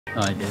Oh,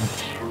 I did.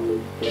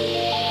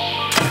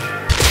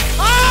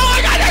 Oh,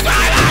 I got the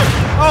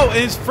driver! Oh,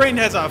 and his friend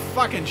has a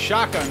fucking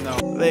shotgun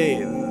though.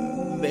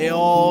 They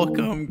all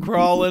come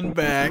crawling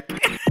back.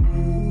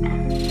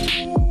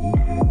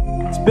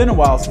 It's been a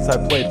while since I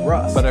played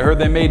Rust, but I heard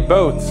they made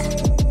boats.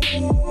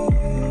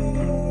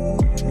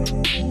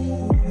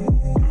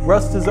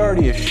 Rust is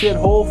already a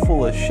shithole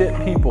full of shit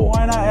people.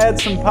 Why not add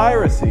some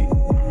piracy?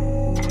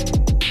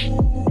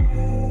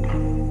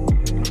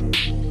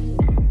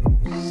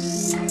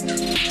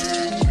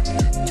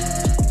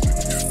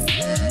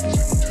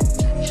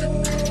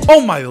 Oh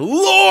my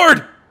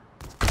lord!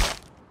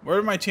 What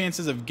are my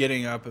chances of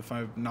getting up if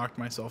I've knocked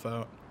myself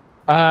out?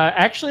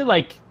 Actually,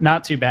 like,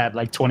 not too bad,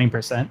 like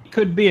 20%.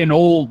 Could be an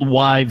old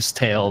wives'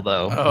 tale,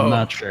 though. Oh. I'm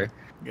not sure.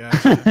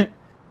 Gotcha.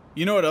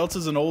 You know what else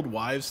is an old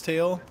wives'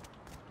 tale?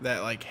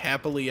 That, like,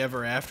 happily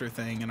ever after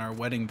thing in our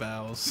wedding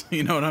vows.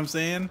 You know what I'm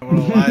saying? What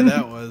a lie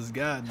that was.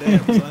 God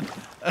damn, son.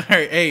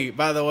 Alright, hey,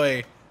 by the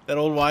way, that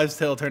old wives'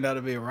 tale turned out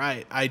to be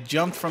right. I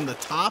jumped from the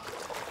top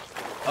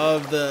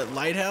of the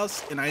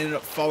lighthouse, and I ended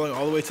up falling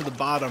all the way to the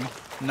bottom,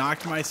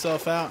 knocked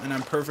myself out, and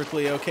I'm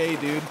perfectly okay,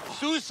 dude.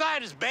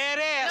 Suicide is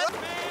badass.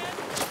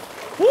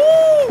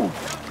 Woo!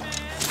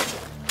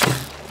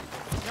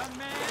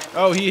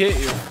 Oh, he hit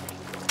you.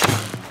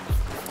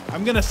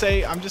 I'm just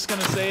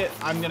gonna say it,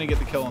 I'm gonna get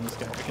the kill on this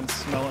guy. I can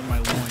smell it in my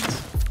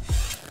loins.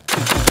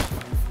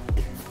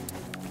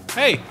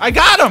 Hey, I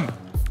got him!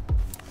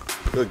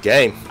 Good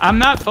game. I'm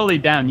not fully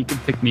down. You can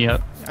pick me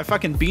up. I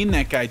fucking beamed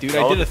that guy, dude.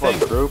 I did a thing.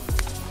 Group.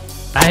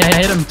 I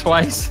hit him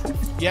twice.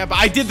 Yeah, but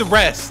I did the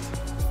rest.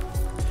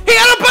 He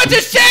had a bunch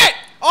of shit!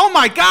 Oh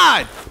my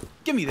god!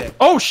 Give me that.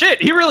 Oh shit,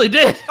 he really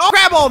did. Oh,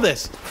 grab all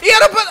this. He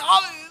had a bunch.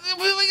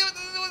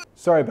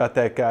 Sorry about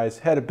that, guys.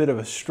 Had a bit of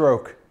a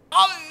stroke.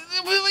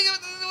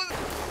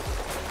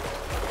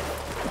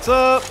 What's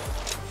up?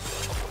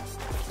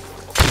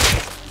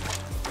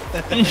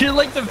 You're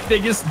like the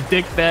biggest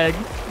dick bag.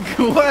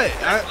 What?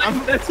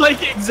 That's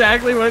like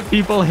exactly what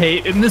people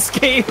hate in this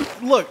game.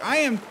 Look, I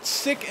am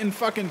sick and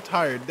fucking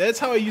tired. That's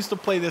how I used to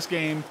play this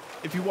game.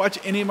 If you watch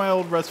any of my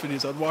old Rust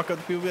videos, I'd walk up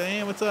to people and be like,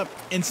 hey, what's up?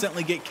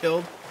 Instantly get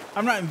killed.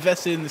 I'm not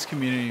invested in this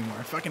community anymore.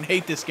 I fucking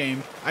hate this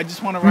game. I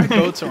just want to ride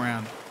boats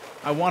around.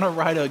 I want to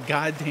ride a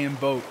goddamn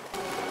boat.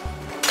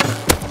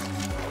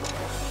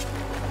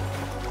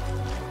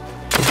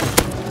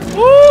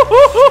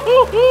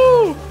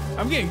 Woo-hoo-hoo-hoo-hoo!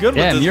 I'm getting good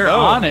with this you're boat.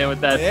 on it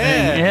with that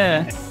thing.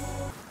 Yeah.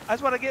 I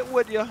just want to get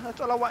wood, yo. That's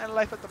all I want in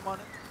life at the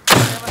moment.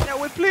 No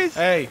wood, please.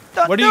 Hey,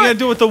 Don't what are you do gonna it.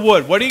 do with the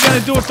wood? What are you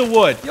gonna do with the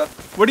wood? Yo.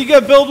 What are you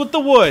gonna build with the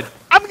wood?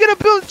 I'm gonna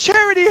build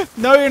charity.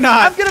 No, you're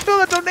not. I'm gonna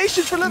build a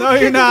donation for little No,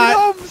 kids you're in not.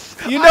 homes.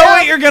 You know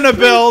what you're gonna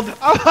build.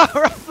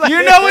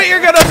 You know what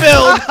you're gonna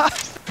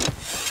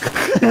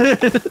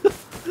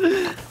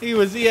build.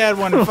 He had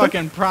one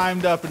fucking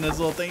primed up in his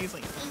little thing. He's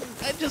like,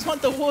 I just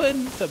want the wood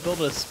to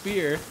build a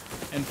spear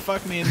and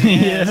fuck me in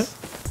the ass.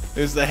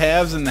 There's the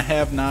haves and the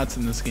have-nots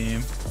in this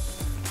game.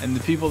 And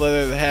the people that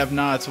are the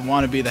have-nots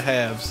want to be the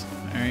haves.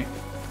 Alright?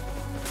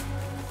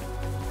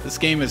 This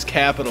game is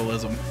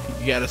capitalism.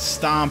 You gotta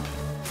stomp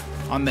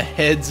on the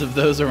heads of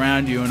those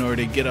around you in order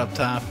to get up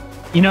top.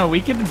 You know, we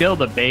could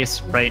build a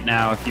base right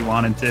now if you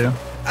wanted to.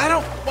 I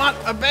don't want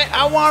a base.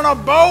 I want a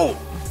boat!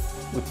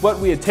 With what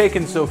we had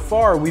taken so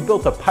far, we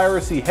built a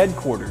piracy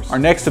headquarters. Our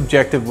next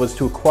objective was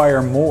to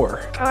acquire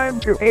more. Time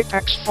to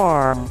Apex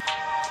Farm.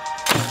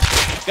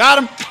 Got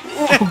him!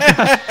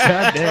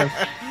 God damn.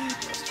 Oh,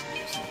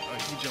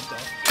 he jumped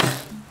off.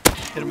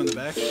 Hit him in the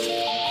back.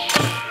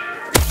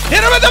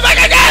 Hit him in the back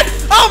again!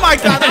 Oh my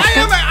god,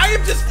 I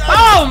am just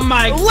Oh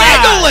my god!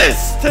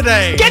 Legolas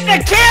today! Get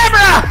the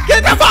camera!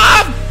 Get the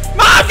mom!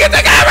 Mom, get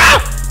the camera!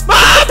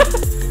 Mom!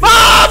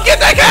 Mom, get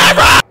the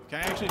camera! Can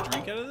I actually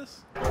drink out of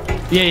this?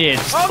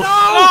 Yeah. Oh no!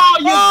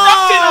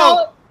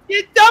 Oh,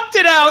 you dumped it out! You dumped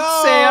it out,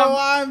 Oh, Sam!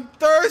 I'm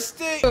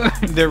thirsty!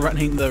 They're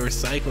running the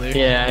recycler.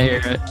 Yeah, I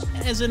hear it.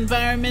 As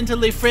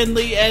environmentally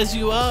friendly as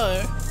you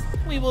are,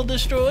 we will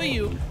destroy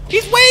you.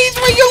 He's looking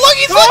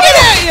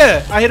at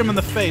you! I hit him in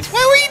the face.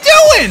 What were you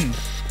doing?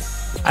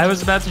 I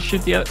was about to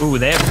shoot the other. Ooh,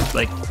 they have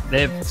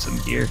some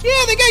gear.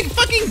 Yeah, they got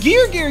fucking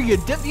gear, you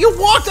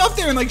walked up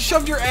there and like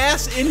shoved your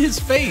ass in his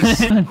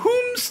face.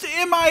 Whomst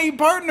am I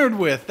partnered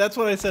with? That's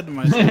what I said to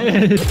myself.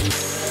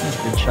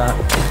 Good shot.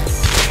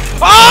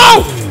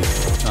 Oh!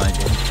 Oh, I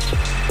did.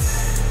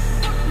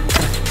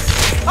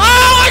 Oh,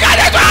 I got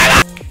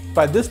that driver!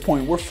 By this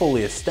point, we're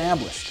fully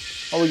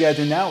established. All we gotta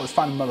do now is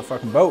find a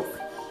motherfucking boat.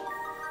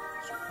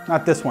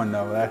 Not this one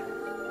though,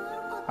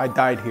 I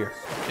died here.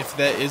 If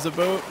that is a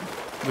boat,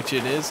 which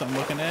it is, I'm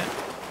looking at,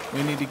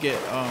 we need to get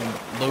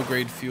low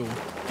grade fuel.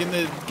 Get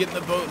in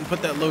the boat and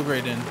put that low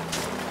grade in.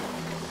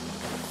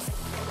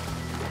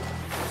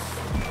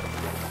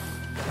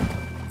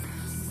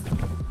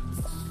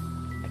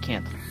 I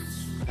can't.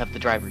 I have the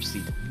driver's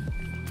seat.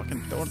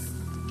 Fucking don't.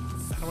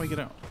 How do I get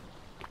out?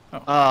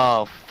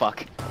 Oh,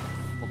 fuck.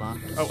 Hold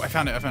on. Oh, I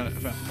found it. Alright,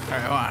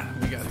 hold on.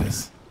 We got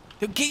this.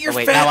 Yo, get your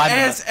wait, fat now I'm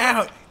ass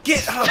out!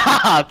 Get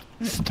up!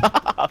 Stop!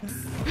 Stop!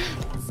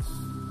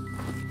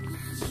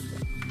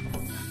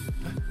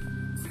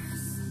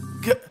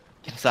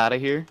 us out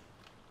of here.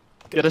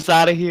 Get us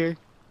out of here.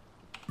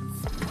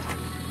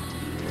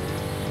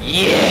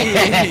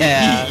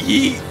 Yeah!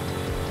 Yeet.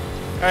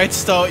 All right,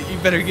 Stalltt, you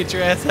better get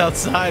your ass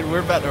outside. We're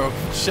about to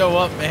show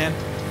up, man.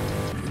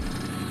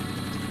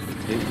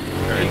 You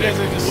guys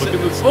are just sitting.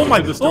 Oh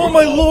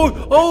my lord!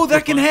 Oh,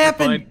 that can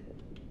happen.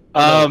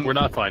 No, we're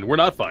not fine. We're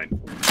not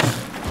fine.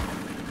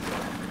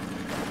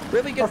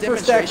 Really good Our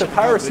first act of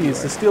piracy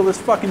is to steal this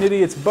fucking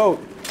idiot's boat.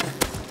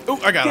 Oh,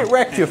 I got him. Get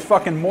wrecked, you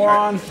fucking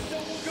moron.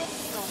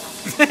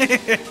 I'll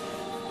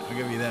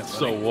give you that, buddy.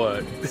 So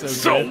what?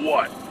 So good.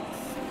 What?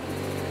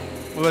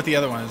 What about the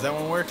other one? Does that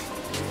one work?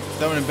 Is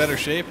that one in better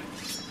shape?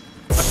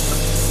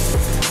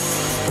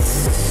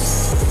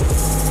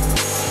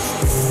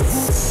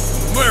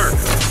 America!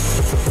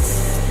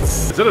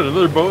 Is that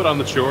another boat on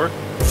the shore?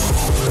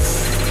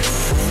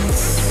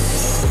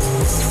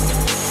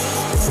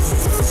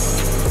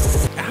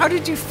 How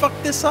did you fuck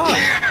this up?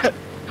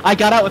 I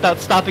got out without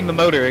stopping the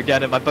motor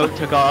again, and my boat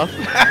took off.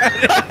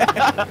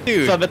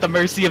 Dude. So I'm at the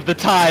mercy of the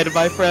tide,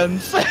 my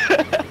friends.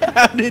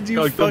 How did you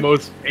You're like the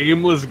most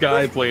aimless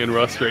guy playing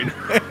Rust right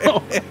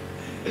now.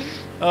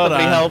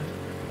 Somebody help.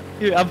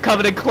 Yeah, I'm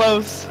coming in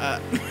close.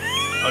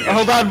 Okay.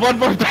 Hold on, one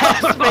more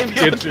pass, maybe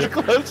I'll Get you. get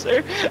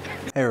closer.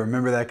 Hey,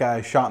 remember that guy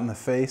I shot in the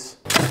face?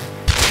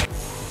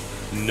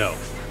 No.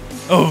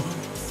 Oh.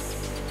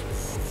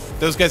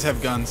 Those guys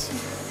have guns.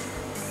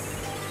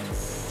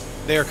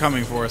 They are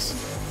coming for us.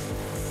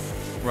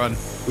 Run.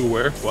 Who,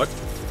 where, what?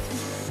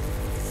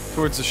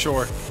 Towards the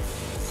shore.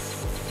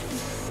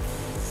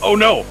 Oh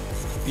no!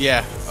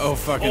 Yeah. Oh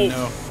fucking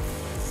no.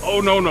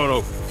 Oh no, no,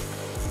 no.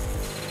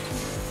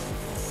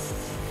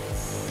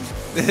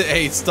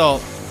 Hey,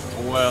 Stalltt.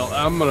 Well,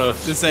 I'm gonna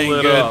This ain't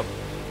split good. up.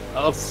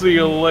 I'll see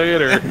you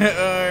later.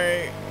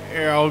 Alright.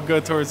 Here, I'll go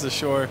towards the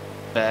shore.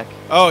 Back.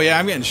 Oh yeah,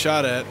 I'm getting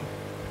shot at.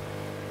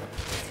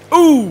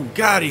 Ooh!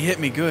 God, he hit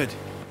me good.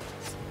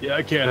 Yeah,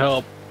 I can't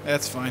help.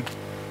 That's fine.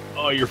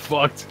 Oh, you're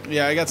fucked.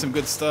 Yeah, I got some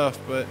good stuff,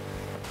 but...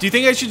 Do you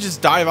think I should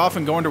just dive off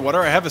and go underwater?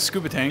 I have a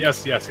scuba tank.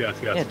 Yes, yes, yes,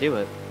 yes. Yeah, do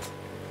it.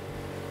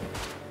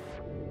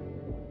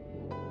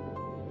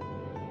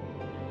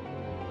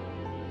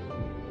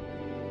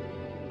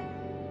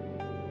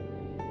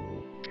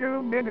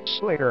 Two minutes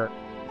later.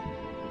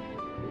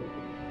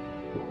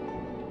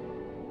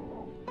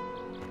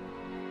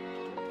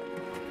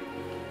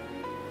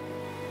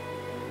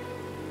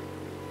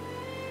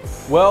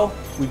 Well,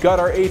 we got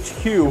our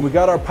HQ, we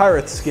got our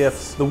pirate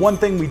skiffs. The one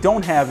thing we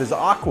don't have is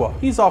Aqua.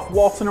 He's off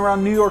waltzing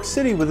around New York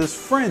City with his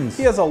friends.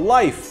 He has a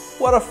life.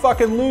 What a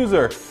fucking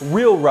loser.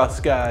 Real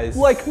Rust guys,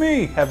 like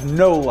me, have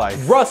no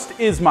life. Rust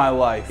is my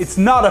life. It's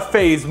not a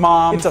phase,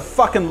 Mom. It's a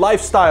fucking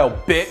lifestyle,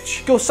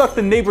 bitch. Go suck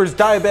the neighbor's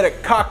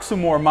diabetic cock some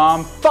more,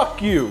 Mom.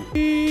 Fuck you.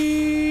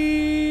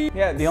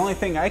 Yeah, the only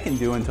thing I can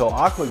do until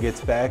Aqua gets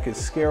back is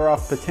scare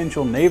off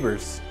potential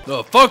neighbors.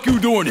 The fuck you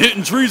doing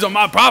hitting trees on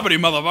my property,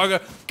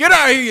 motherfucker? Get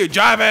out of here, you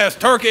jive-ass,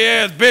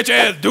 turkey-ass,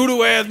 bitch-ass,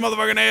 doo-doo-ass,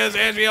 motherfucking ass,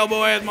 ashy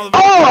elbow-ass,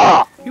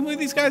 motherfucker. You believe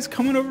these guys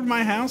coming over to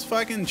my house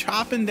fucking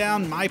chopping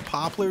down my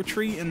poplar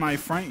tree in my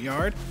front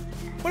yard?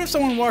 What if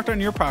someone walked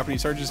on your property and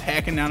started just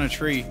hacking down a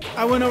tree?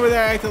 I went over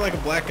there, I acted like a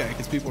black guy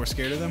because people were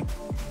scared of them.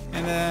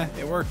 And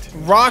it worked.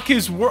 Rock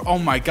is oh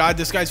my god,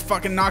 this guy's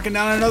fucking knocking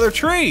down another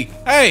tree.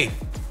 Hey!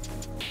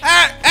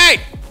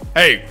 Hey!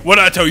 Hey,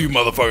 what'd I tell you,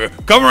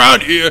 motherfucker? Come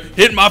around here,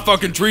 hitting my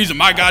fucking trees in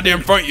my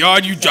goddamn front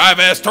yard, you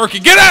jive-ass turkey.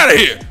 Get out of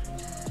here!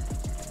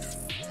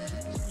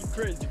 You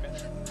crazy, man.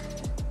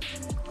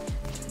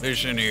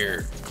 Listen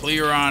here.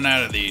 Clear on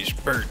out of these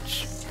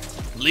perch.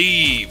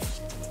 Leave.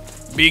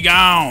 Be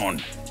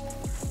gone.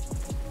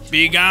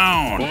 Be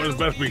gone. Boys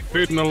best be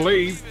fitting to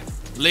leave.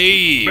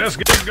 Leave. Best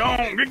get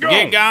gone. Get gone.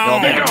 Get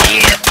gone. Get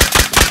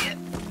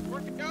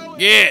gone.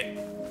 Get.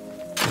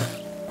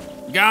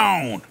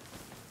 Gone.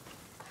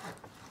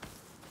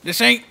 This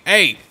ain't,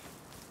 hey.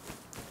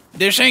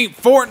 This ain't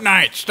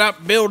Fortnite.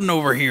 Stop building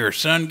over here,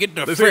 son. Get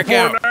the frick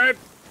out. Fortnite.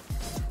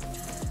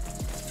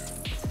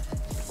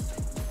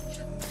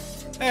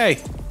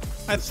 Hey,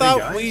 I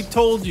thought we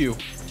told you.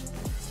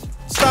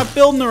 Stop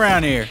building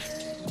around here.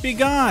 Be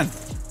gone.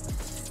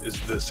 Is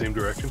it the same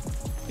direction?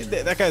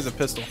 That guy's a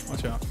pistol.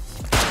 Watch out.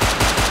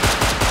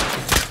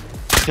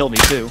 Kill me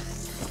too.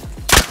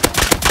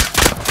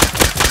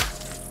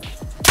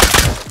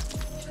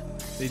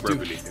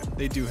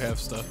 They do have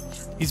stuff.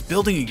 He's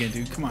building again,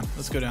 dude. Come on,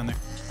 let's go down there.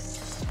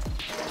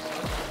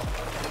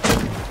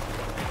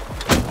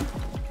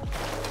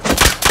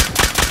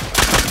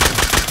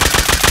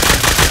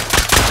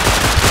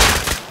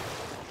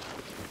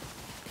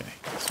 Okay,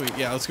 sweet.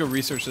 Yeah, let's go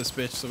research this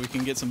bitch so we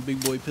can get some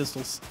big boy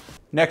pistols.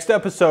 Next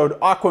episode,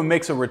 Aqua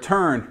makes a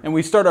return, and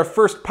we start our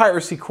first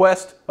piracy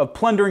quest of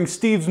plundering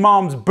Steve's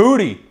mom's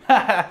booty.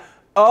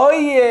 Oh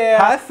yeah!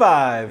 High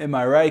five! Am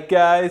I right,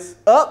 guys?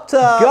 Up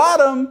top! Got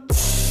him!